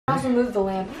also move the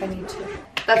lamp if I need to.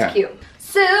 That's Okay. cute.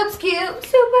 Super cute,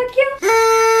 super cute.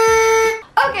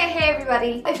 Okay, hey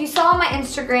everybody. If you saw my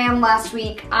Instagram last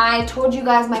week, I told you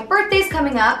guys my birthday's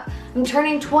coming up. I'm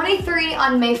turning 23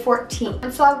 on May 14th.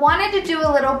 And so I wanted to do a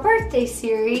little birthday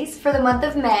series for the month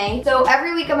of May. So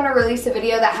every week I'm gonna release a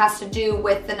video that has to do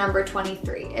with the number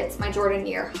 23. It's my Jordan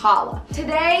year, holla.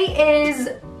 Today is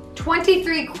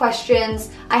 23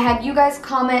 questions. I had you guys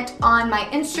comment on my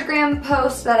Instagram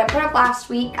post that I put up last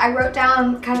week. I wrote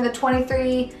down kind of the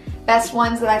 23 best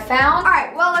ones that I found. All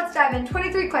right, well, let's dive in.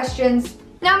 23 questions.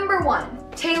 Number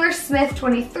 1, Taylor Smith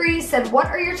 23 said, what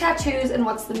are your tattoos and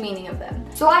what's the meaning of them?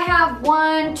 So I have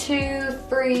 1, 2,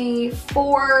 3,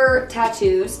 4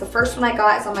 tattoos. The first one I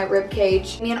got is on my rib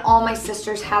cage. Me and all my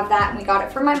sisters have that, and we got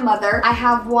it from my mother. I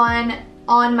have one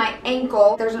on my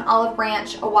ankle. There's an olive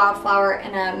branch, a wildflower,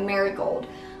 and a marigold.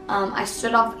 I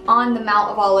stood up on the Mount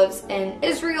of Olives in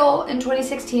Israel in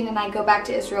 2016, and I go back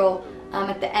to Israel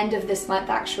at the end of this month,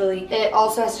 actually. It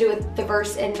also has to do with the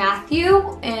verse in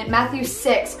Matthew. In Matthew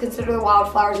 6, consider the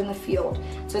wildflowers in the field.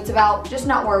 So it's about just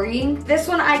not worrying. This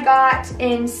one I got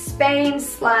in Spain /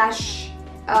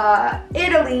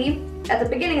 Italy at the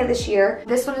beginning of this year.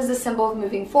 This one is a symbol of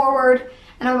moving forward,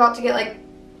 and I'm about to get like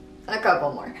a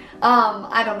couple more.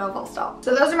 I don't know if I'll stop.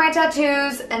 So those are my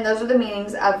tattoos, and those are the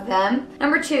meanings of them.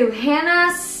 Number 2,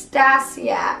 Hannah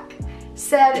Stasiak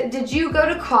said, did you go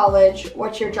to college?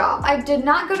 What's your job? I did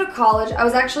not go to college. I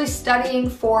was actually studying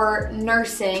for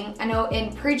nursing. I know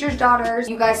in Preacher's Daughters,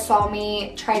 you guys saw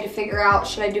me try to figure out,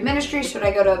 should I do ministry? Should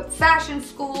I go to fashion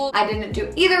school? I didn't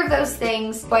do either of those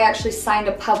things. So I actually signed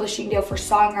a publishing deal for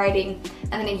songwriting.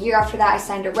 And then a year after that, I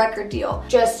signed a record deal.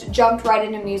 Just jumped right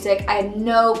into music. I had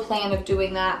no plan of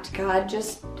doing that. God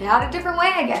just had a different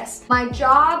way, I guess. My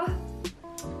job,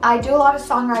 I do a lot of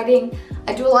songwriting.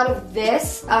 I do a lot of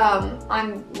this.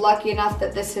 I'm lucky enough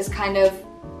that this has kind of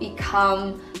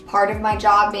become part of my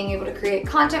job, being able to create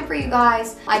content for you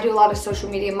guys. I do a lot of social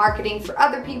media marketing for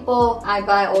other people. I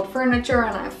buy old furniture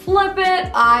and I flip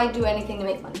it. I do anything to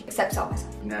make money, except sell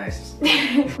myself. Nice.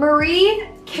 Marie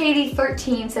Katie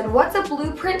 13 said, what's a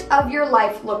blueprint of your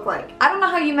life look like? I don't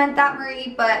know how you meant that,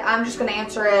 Marie, but I'm just gonna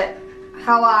answer it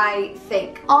how I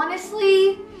think.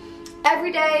 Honestly,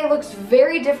 every day looks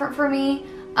very different for me.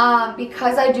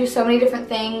 Because I do so many different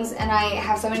things and I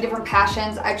have so many different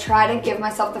passions, I try to give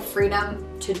myself the freedom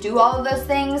to do all of those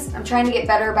things. I'm trying to get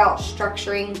better about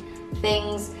structuring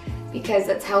things because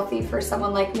it's healthy for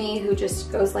someone like me who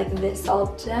just goes like this all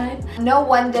the time. No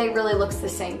one day really looks the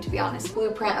same, to be honest.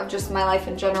 Blueprint of just my life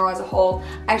in general as a whole.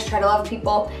 I just try to love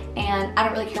people, and I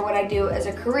don't really care what I do as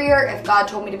a career. If God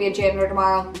told me to be a janitor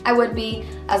tomorrow, I would be,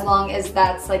 as long as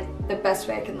that's like the best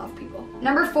way I can love people.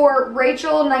 Number 4,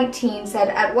 Rachel 19 said,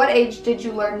 at what age did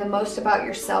you learn the most about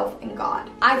yourself and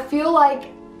God? I feel like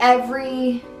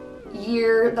every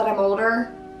year that I'm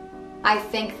older, I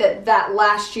think that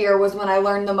last year was when I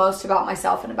learned the most about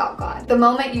myself and about God. The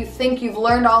moment you think you've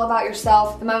learned all about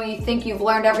yourself, the moment you think you've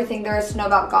learned everything there is to know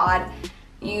about God,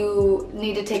 you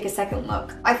need to take a second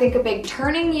look. I think a big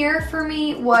turning year for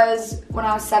me was when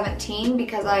I was 17,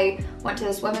 because I went to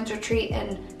this women's retreat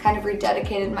and kind of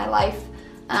rededicated my life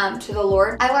to the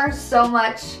Lord. I learned so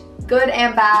much good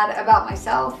and bad about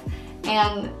myself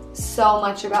and so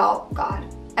much about God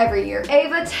every year.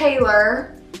 Ava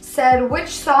Taylor said, which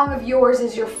song of yours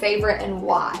is your favorite and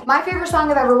why? My favorite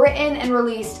song I've ever written and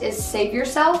released is Save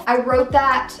Yourself. I wrote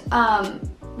that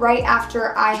right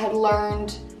after I had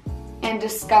learned and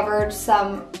discovered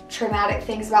some traumatic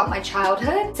things about my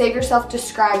childhood. Save Yourself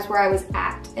describes where I was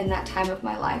at in that time of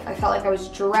my life. I felt like I was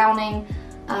drowning.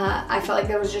 I felt like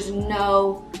there was just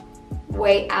no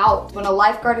way out. When a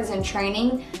lifeguard is in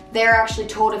training, they're actually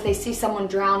told if they see someone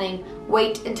drowning,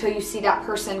 wait until you see that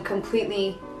person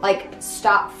completely like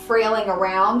stop frailing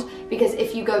around, because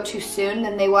if you go too soon,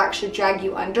 then they will actually drag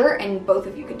you under and both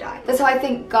of you could die. That's how I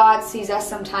think God sees us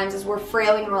sometimes, is we're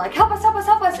frailing and we're like, help us, help us,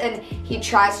 help us, and he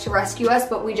tries to rescue us,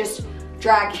 but we just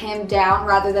drag him down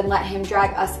rather than let him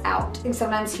drag us out. I think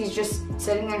sometimes he's just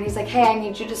sitting there and he's like, hey, I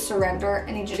need you to surrender.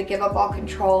 I need you to give up all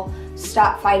control.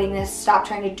 Stop fighting this. Stop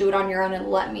trying to do it on your own and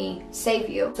let me save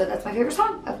you. So that's my favorite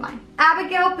song of mine.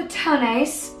 Abigail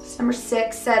Patones, number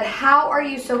 6, said, how are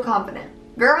you so confident?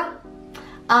 Girl,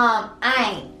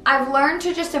 I ain't. I've learned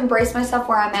to just embrace myself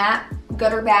where I'm at,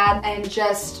 good or bad, and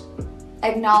just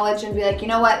acknowledge and be like, you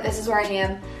know what, this is where I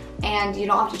am, and you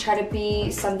don't have to try to be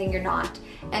something you're not.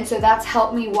 And so that's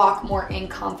helped me walk more in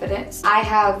confidence. I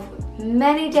have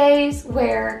many days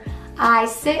where I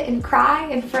sit and cry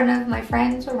in front of my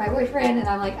friends or my boyfriend, and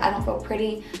I'm like, I don't feel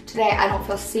pretty today, I don't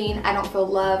feel seen, I don't feel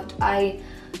loved, I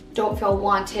don't feel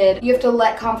wanted. You have to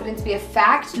let confidence be a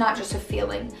fact, not just a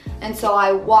feeling. And so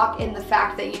I walk in the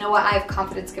fact that, you know what, I have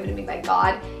confidence given to me by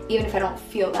God, even if I don't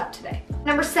feel that today.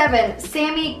 Number 7,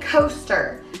 Sammy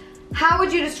Coaster. How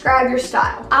would you describe your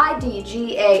style?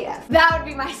 IDGAF. That would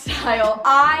be my style.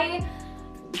 I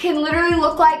can literally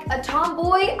look like a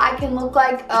tomboy. I can look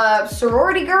like a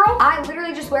sorority girl. I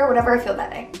literally just wear whatever I feel that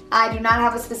day. I do not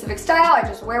have a specific style. I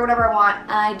just wear whatever I want.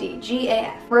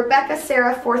 IDGAF. Rebecca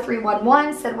Sarah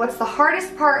 4311 said, what's the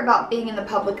hardest part about being in the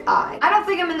public eye? I don't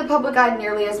think I'm in the public eye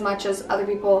nearly as much as other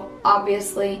people,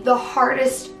 obviously. The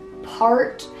hardest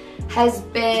part has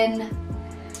been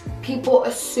people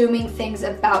assuming things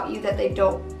about you that they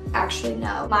don't actually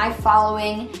know. My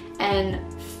following and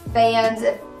fans,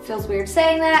 it feels weird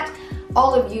saying that,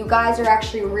 all of you guys are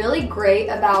actually really great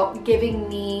about giving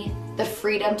me the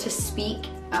freedom to speak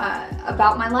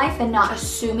about my life and not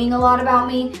assuming a lot about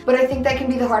me. But I think that can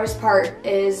be the hardest part,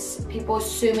 is people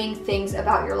assuming things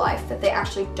about your life that they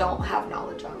actually don't have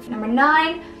knowledge of. Number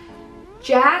 9,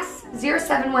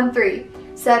 Jazz0713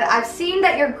 said, I've seen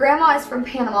that your grandma is from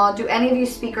Panama. Do any of you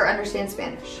speak or understand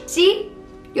Spanish? Sí,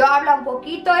 yo hablo un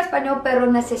poquito español, pero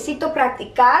necesito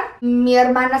practicar. Mi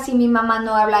hermana y mi mamá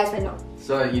no habla español.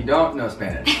 So you don't know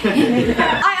Spanish?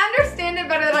 I understand it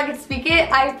better than I can speak it.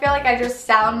 I feel like I just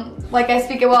sound like I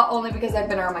speak it well only because I've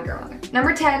been around my grandmother.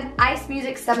 Number 10, Ice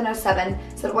Music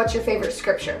 707 said, what's your favorite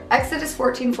scripture? Exodus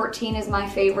 14:14 is my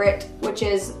favorite, which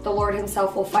is, the Lord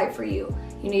himself will fight for you.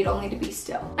 You need only to be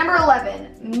still. Number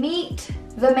 11, Meet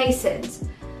the Masons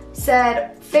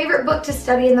said, favorite book to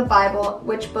study in the Bible,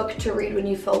 which book to read when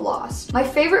you feel lost? My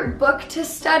favorite book to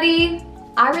study,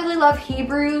 I really love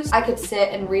Hebrews. I could sit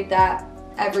and read that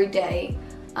every day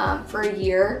for a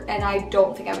year, and I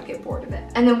don't think I would get bored of it.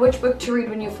 And then which book to read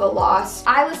when you feel lost?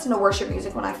 I listen to worship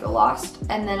music when I feel lost,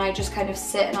 and then I just kind of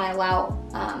sit and I allow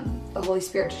the Holy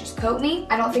Spirit to just coat me.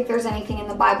 I don't think there's anything in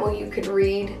the Bible you could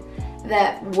read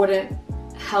that wouldn't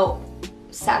help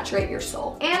saturate your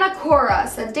soul. Anna Cora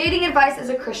said, dating advice as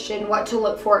a Christian, what to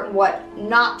look for and what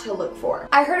not to look for.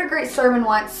 I heard a great sermon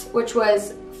once, which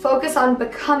was focus on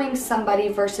becoming somebody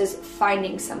versus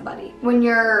finding somebody. When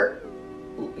you're,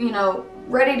 you know,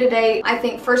 ready to date, I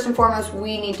think first and foremost,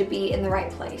 we need to be in the right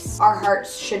place. Our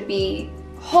hearts should be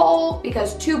whole,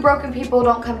 because two broken people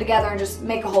don't come together and just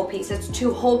make a whole piece. It's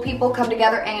two whole people come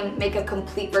together and make a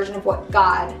complete version of what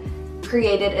God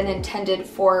created and intended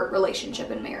for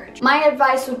relationship and marriage. My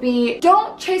advice would be,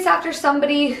 don't chase after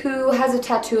somebody who has a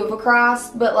tattoo of a cross,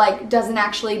 but like doesn't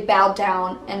actually bow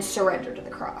down and surrender to the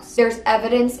cross. There's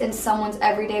evidence in someone's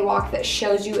everyday walk that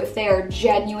shows you if they are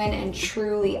genuine and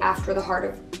truly after the heart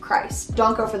of Christ.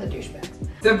 Don't go for the douchebags.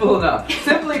 Simple enough.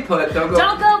 Simply put, don't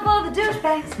go for the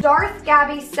douchebags. Darth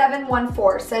Gabby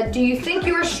 714 said, do you think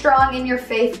you are strong in your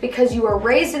faith because you were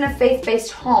raised in a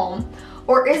faith-based home,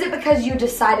 or is it because you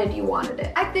decided you wanted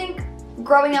it? I think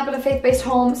growing up in a faith-based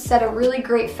home set a really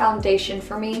great foundation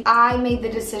for me. I made the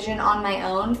decision on my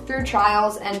own through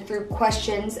trials and through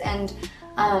questions and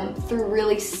through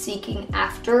really seeking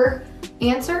after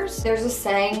answers. There's a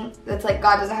saying that's like,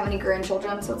 God doesn't have any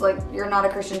grandchildren, so it's like, you're not a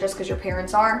Christian just because your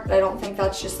parents are. But I don't think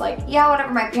that's just like, yeah,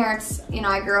 whatever, my parents, you know,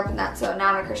 I grew up in that, so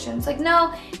now I'm a Christian. It's like,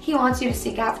 no, he wants you to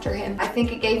seek after him. I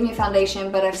think it gave me a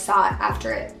foundation, but I've sought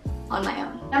after it on my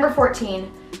own. Number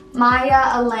 14,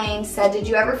 Maya Elaine said, did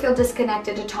you ever feel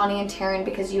disconnected to Tawny and Taryn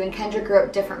because you and Kendra grew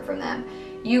up different from them?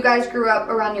 You guys grew up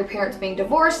around your parents being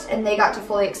divorced, and they got to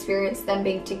fully experience them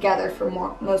being together for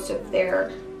most of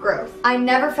their growth. I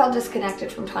never felt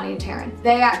disconnected from Tawny and Taryn.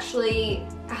 They actually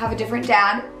have a different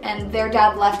dad, and their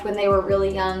dad left when they were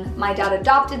really young. My dad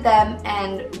adopted them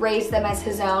and raised them as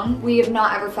his own. We have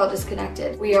not ever felt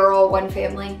disconnected. We are all one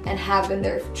family and have been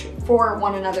there for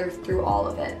one another through all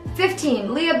of it. 15,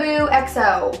 Leaboo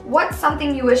XO. What's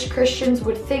something you wish Christians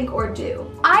would think or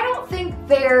do? I don't think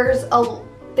there's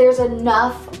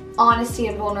enough honesty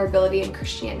and vulnerability in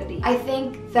Christianity. I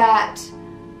think that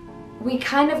we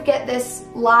kind of get this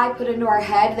lie put into our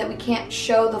head that we can't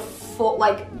show the full,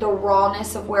 like the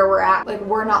rawness of where we're at. Like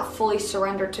we're not fully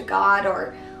surrendered to God,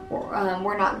 or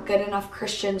we're not good enough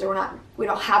Christians, or we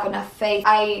don't have enough faith.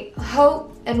 I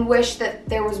hope and wish that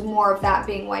there was more of that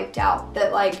being wiped out.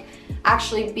 That like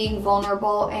actually being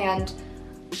vulnerable and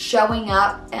showing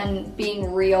up and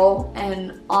being real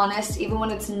and honest, even when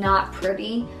it's not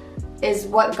pretty, is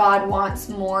what God wants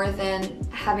more than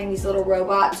having these little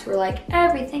robots who are like,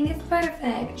 everything is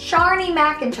perfect. Sharni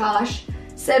McIntosh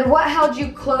said, what held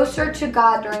you closer to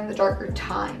God during the darker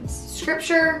times?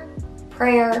 Scripture,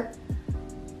 prayer,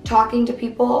 talking to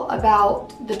people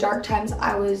about the dark times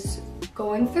I was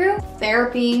going through,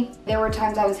 therapy. There were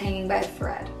times I was hanging by a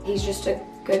thread. He's just a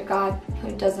good God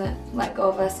who doesn't let go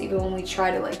of us even when we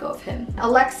try to let go of him.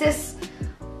 Alexis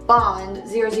Bond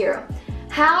 00.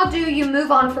 How do you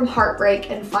move on from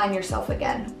heartbreak and find yourself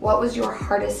again? What was your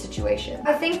hardest situation?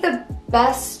 I think the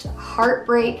best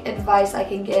heartbreak advice I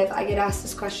can give, I get asked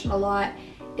this question a lot,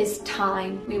 is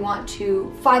time. We want to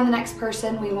find the next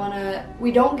person.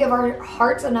 We don't give our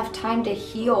hearts enough time to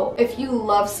heal. If you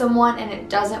love someone and it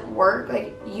doesn't work,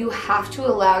 like, you have to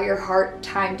allow your heart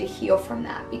time to heal from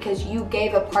that, because you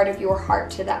gave a part of your heart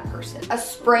to that person. A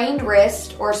sprained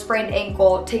wrist or a sprained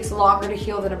ankle takes longer to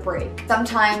heal than a break.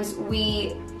 Sometimes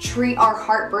we treat our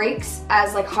heartbreaks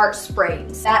as like heart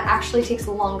sprains. That actually takes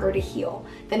longer to heal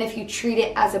than if you treat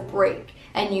it as a break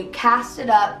and you cast it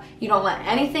up, you don't let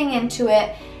anything into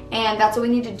it, and that's what we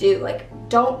need to do. Like,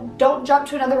 don't jump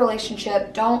to another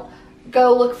relationship. Don't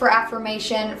go look for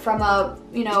affirmation from a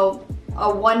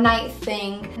one-night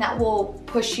thing that will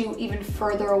push you even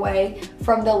further away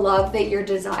from the love that you're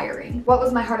desiring. What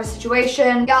was my hardest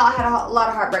situation? Y'all, I had a lot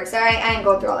of heartbreaks. I ain't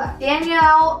going through all that.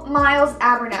 Danielle Miles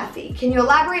Abernathy. Can you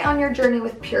elaborate on your journey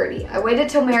with purity? I waited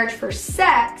till marriage for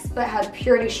sex, but had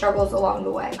purity struggles along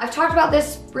the way. I've talked about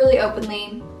this really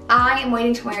openly. I am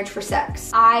waiting till marriage for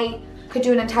sex. I could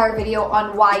do an entire video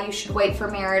on why you should wait for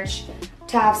marriage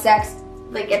to have sex,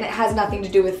 like, and it has nothing to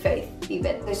do with faith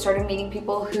even. I started meeting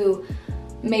people who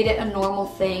made it a normal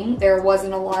thing. There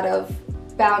wasn't a lot of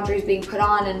boundaries being put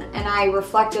on, and I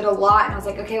reflected a lot, and I was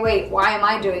like, okay, wait, why am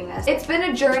I doing this? It's been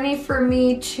a journey for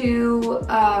me to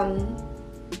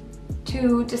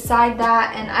decide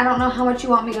that, and I don't know how much you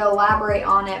want me to elaborate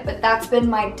on it, but that's been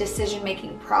my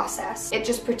decision-making process. It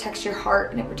just protects your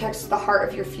heart, and it protects the heart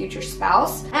of your future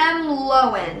spouse. M.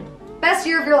 Lowen. Best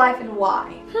year of your life and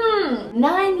why?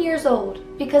 9 years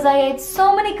old, because I ate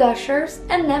so many Gushers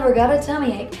and never got a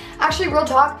tummy ache. Actually, real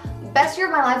talk, best year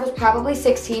of my life was probably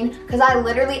 16, because I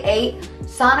literally ate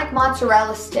Sonic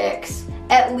mozzarella sticks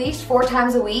at least 4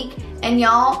 times a week, and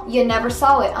y'all, you never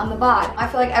saw it on the bod. I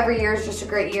feel like every year is just a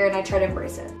great year, and I try to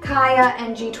embrace it. Kaya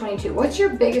NG22, what's your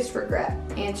biggest regret?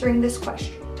 Answering this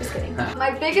question. Just kidding.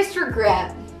 My biggest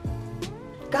regret,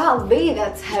 golly,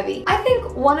 that's heavy. I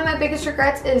think one of my biggest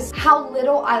regrets is how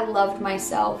little I loved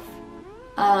myself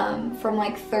from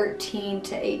like 13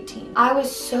 to 18. I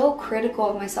was so critical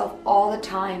of myself all the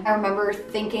time. I remember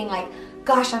thinking like,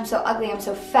 gosh, I'm so ugly, I'm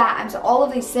so fat, I'm so all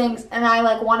of these things, and I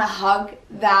like want to hug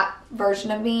that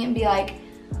version of me and be like,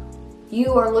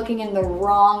 you are looking in the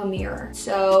wrong mirror.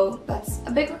 So that's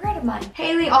a big regret of mine.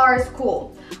 Haley R is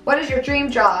cool. What is your dream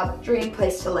job, dream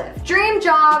place to live? Dream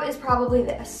job is probably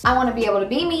this. I want to be able to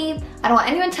be me. I don't want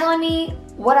anyone telling me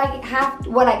what I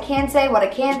can say, what I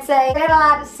can't say. I got a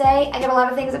lot to say. I got a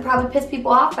lot of things that probably piss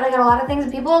people off, but I got a lot of things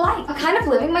that people will like. I'm kind of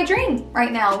living my dream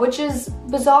right now, which is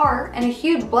bizarre and a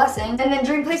huge blessing. And then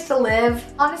dream place to live.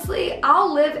 Honestly,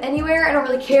 I'll live anywhere. I don't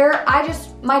really care.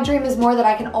 My dream is more that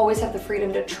I can always have the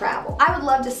freedom to travel. I would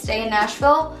love to stay in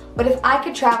Nashville, but if I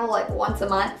could travel like once a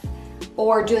month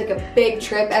or do like a big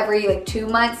trip every like 2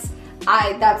 months,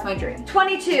 that's my dream.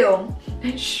 22,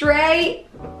 Shrey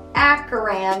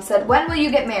Akaram said, when will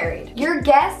you get married? Your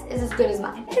guess is as good as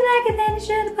mine. If I could then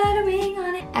should put a ring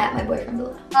on it. At my boyfriend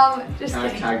below. Just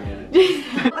kidding.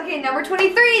 Okay, number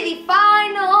 23, the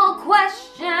final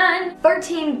question.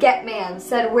 13 Getman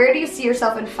said, where do you see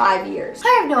yourself in 5 years?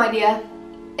 I have no idea.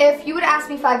 If you would ask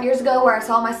me 5 years ago where I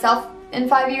saw myself in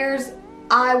 5 years,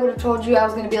 I would have told you I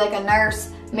was gonna be like a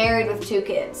nurse, married with 2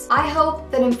 kids. I hope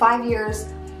that in 5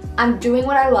 years, I'm doing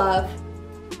what I love,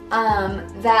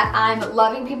 that I'm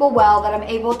loving people well, that I'm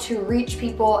able to reach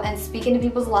people and speak into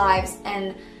people's lives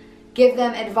and give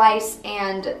them advice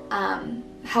and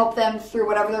help them through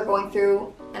whatever they're going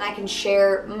through, and I can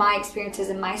share my experiences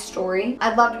and my story.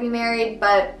 I'd love to be married,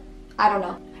 but I don't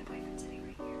know. My boyfriend's sitting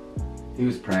right here. He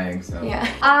was praying, so. Yeah.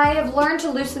 I have learned to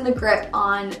loosen the grip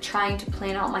on trying to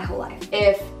plan out my whole life.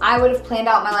 If I would have planned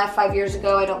out my life 5 years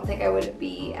ago, I don't think I would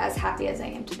be as happy as I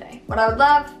am today. What I would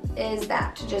love is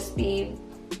that, to just be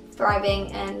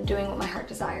thriving and doing what my heart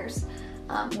desires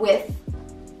with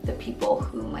the people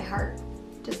who my heart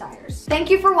desires. Thank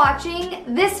you for watching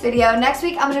this video. Next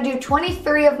week, I'm gonna do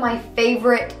 23 of my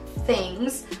favorite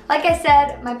things. Like I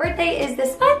said, my birthday is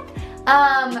this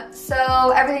month,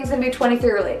 so everything's gonna be 23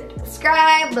 related.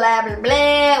 Subscribe, blah, blah,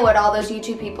 blah, what all those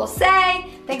YouTube people say.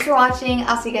 Thanks for watching.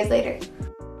 I'll see you guys later.